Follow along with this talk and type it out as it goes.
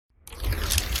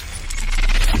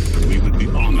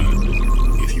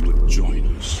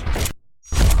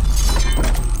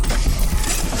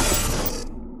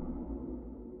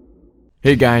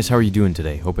Hey guys, how are you doing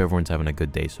today? Hope everyone's having a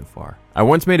good day so far. I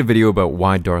once made a video about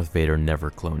why Darth Vader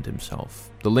never cloned himself.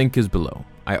 The link is below.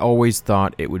 I always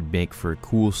thought it would make for a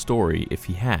cool story if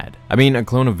he had. I mean, a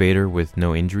clone of Vader with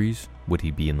no injuries? Would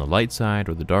he be in the light side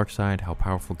or the dark side? How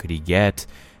powerful could he get?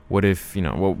 What if,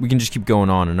 well, we can just keep going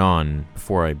on and on.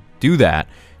 Before I do that,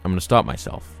 I'm going to stop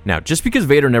myself. Now, just because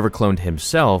Vader never cloned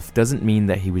himself doesn't mean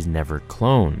that he was never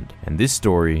cloned. And this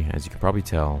story, as you can probably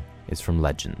tell, is from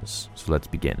Legends. So let's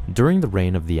begin. During the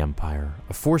reign of the Empire,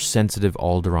 a Force-sensitive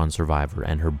Alderaan survivor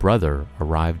and her brother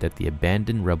arrived at the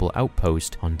abandoned rebel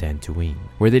outpost on Dantooine,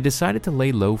 where they decided to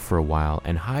lay low for a while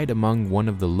and hide among one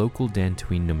of the local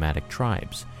Dantooine nomadic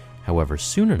tribes. However,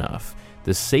 soon enough,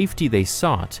 the safety they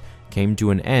sought came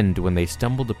to an end when they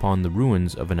stumbled upon the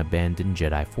ruins of an abandoned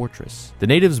Jedi fortress. The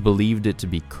natives believed it to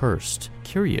be cursed.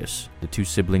 Curious, the two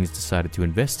siblings decided to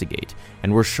investigate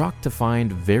and were shocked to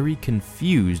find very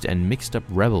confused and mixed up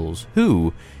rebels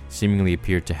who seemingly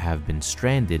appeared to have been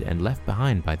stranded and left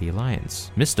behind by the Alliance.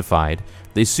 Mystified,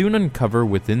 they soon uncover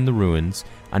within the ruins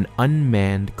an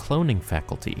unmanned cloning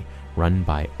faculty run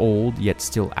by old yet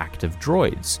still active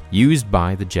droids, used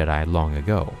by the Jedi long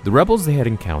ago. The rebels they had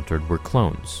encountered were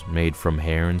clones, made from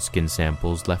hair and skin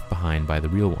samples left behind by the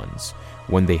real ones,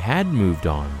 when they had moved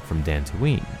on from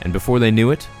Dantooine. And before they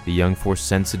knew it, the young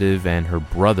Force-sensitive and her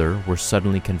brother were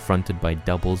suddenly confronted by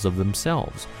doubles of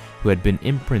themselves, who had been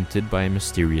imprinted by a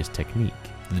mysterious technique.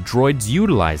 The droids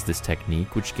utilized this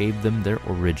technique, which gave them their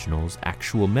originals'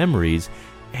 actual memories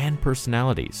and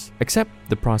personalities. Except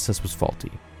the process was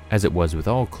faulty, as it was with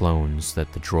all clones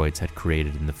that the droids had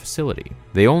created in the facility.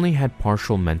 They only had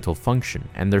partial mental function,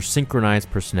 and their synchronized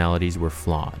personalities were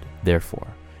flawed. Therefore,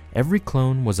 every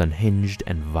clone was unhinged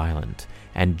and violent,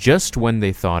 and just when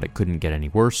they thought it couldn't get any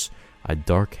worse, a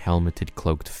dark helmeted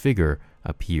cloaked figure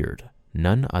appeared,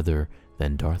 none other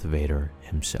than Darth Vader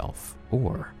himself.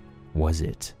 Or was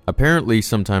it? Apparently,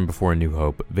 sometime before A New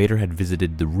Hope, Vader had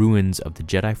visited the ruins of the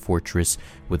Jedi Fortress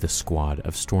with a squad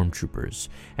of stormtroopers,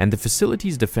 and the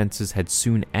facility's defenses had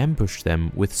soon ambushed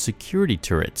them with security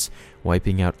turrets,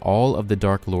 wiping out all of the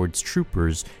Dark Lord's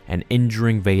troopers and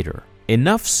injuring Vader.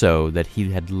 Enough so that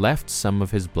he had left some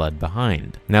of his blood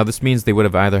behind. Now, this means they would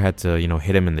have either had to,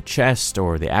 hit him in the chest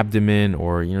or the abdomen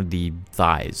or, the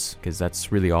thighs, because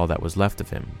that's really all that was left of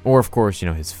him. Or, of course,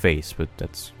 his face, but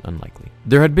that's unlikely.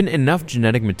 There had been enough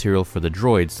genetic material for the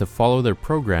droids to follow their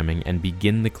programming and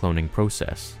begin the cloning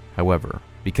process. However,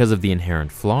 because of the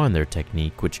inherent flaw in their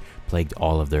technique, which plagued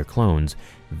all of their clones,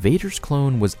 Vader's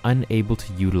clone was unable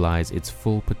to utilize its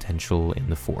full potential in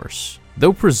the Force.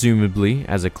 Though presumably,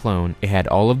 as a clone, it had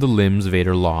all of the limbs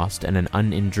Vader lost and an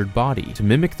uninjured body to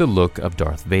mimic the look of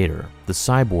Darth Vader, the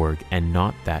cyborg, and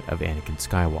not that of Anakin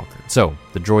Skywalker. So,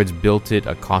 the droids built it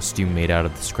a costume made out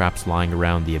of the scraps lying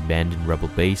around the abandoned rebel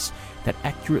base that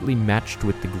accurately matched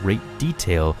with the great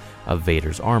detail of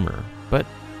Vader's armor, but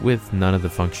with none of the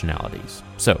functionalities.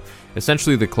 So,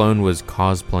 essentially the clone was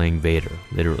cosplaying Vader.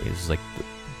 Literally, this is like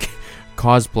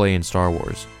cosplay in Star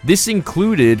Wars. This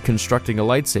included constructing a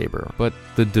lightsaber, but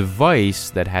the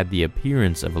device that had the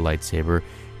appearance of a lightsaber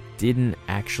didn't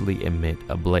actually emit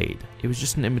a blade. It was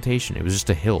just an imitation. It was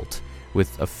just a hilt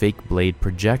with a fake blade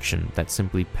projection that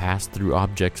simply passed through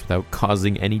objects without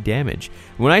causing any damage.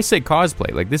 When I say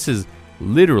cosplay, this is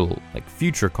literal,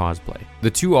 future cosplay. The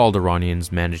two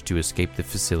Alderaanians managed to escape the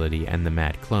facility and the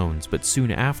mad clones, but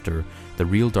soon after, the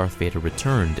real Darth Vader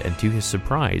returned and, to his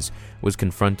surprise, was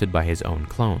confronted by his own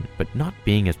clone. But not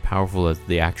being as powerful as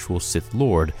the actual Sith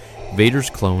Lord,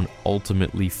 Vader's clone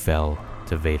ultimately fell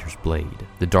to Vader's blade.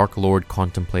 The Dark Lord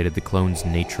contemplated the clone's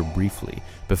nature briefly,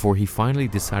 before he finally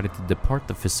decided to depart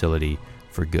the facility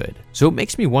for good. So it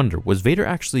makes me wonder, was Vader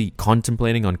actually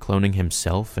contemplating on cloning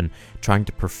himself and trying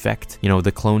to perfect,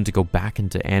 the clone to go back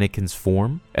into Anakin's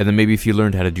form? And then maybe if he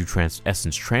learned how to do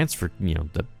essence transfer,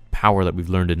 the power that we've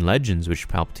learned in Legends, which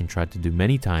Palpatine tried to do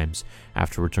many times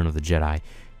after Return of the Jedi,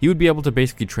 he would be able to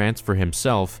basically transfer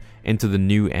himself into the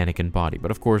new Anakin body. But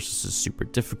of course, this is super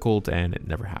difficult and it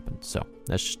never happened. So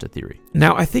that's just a theory.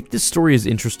 Now, I think this story is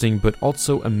interesting, but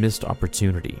also a missed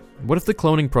opportunity. What if the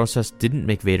cloning process didn't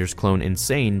make Vader's clone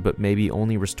insane, but maybe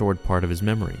only restored part of his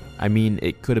memory? I mean,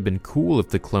 it could have been cool if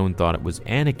the clone thought it was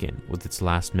Anakin, with its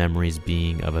last memories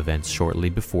being of events shortly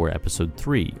before Episode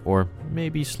 3, or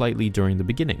maybe slightly during the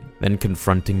beginning. Then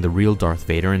confronting the real Darth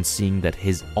Vader and seeing that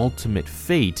his ultimate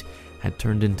fate had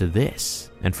turned into this.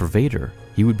 And for Vader,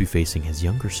 he would be facing his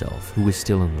younger self, who was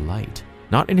still in the light.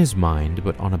 Not in his mind,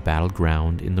 but on a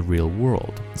battleground in the real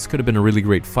world. This could have been a really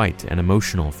great fight and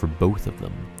emotional for both of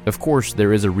them. Of course,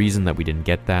 there is a reason that we didn't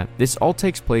get that. This all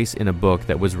takes place in a book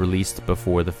that was released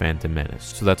before The Phantom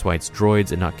Menace, so that's why it's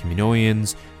droids and not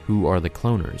Kaminoans who are the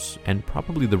cloners, and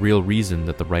probably the real reason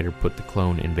that the writer put the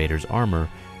clone in Vader's armor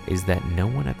is that no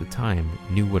one at the time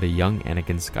knew what a young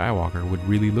Anakin Skywalker would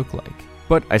really look like.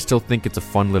 But I still think it's a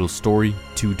fun little story,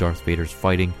 2 Darth Vaders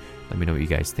fighting. Let me know what you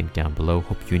guys think down below.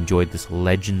 Hope you enjoyed this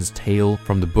Legends tale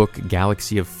from the book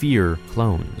Galaxy of Fear,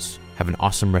 Clones. Have an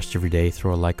awesome rest of your day.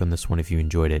 Throw a like on this one if you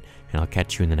enjoyed it, and I'll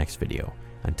catch you in the next video.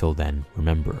 Until then,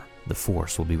 remember, the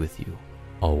Force will be with you,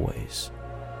 always.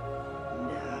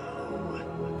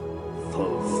 Now,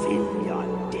 fulfill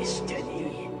your destiny.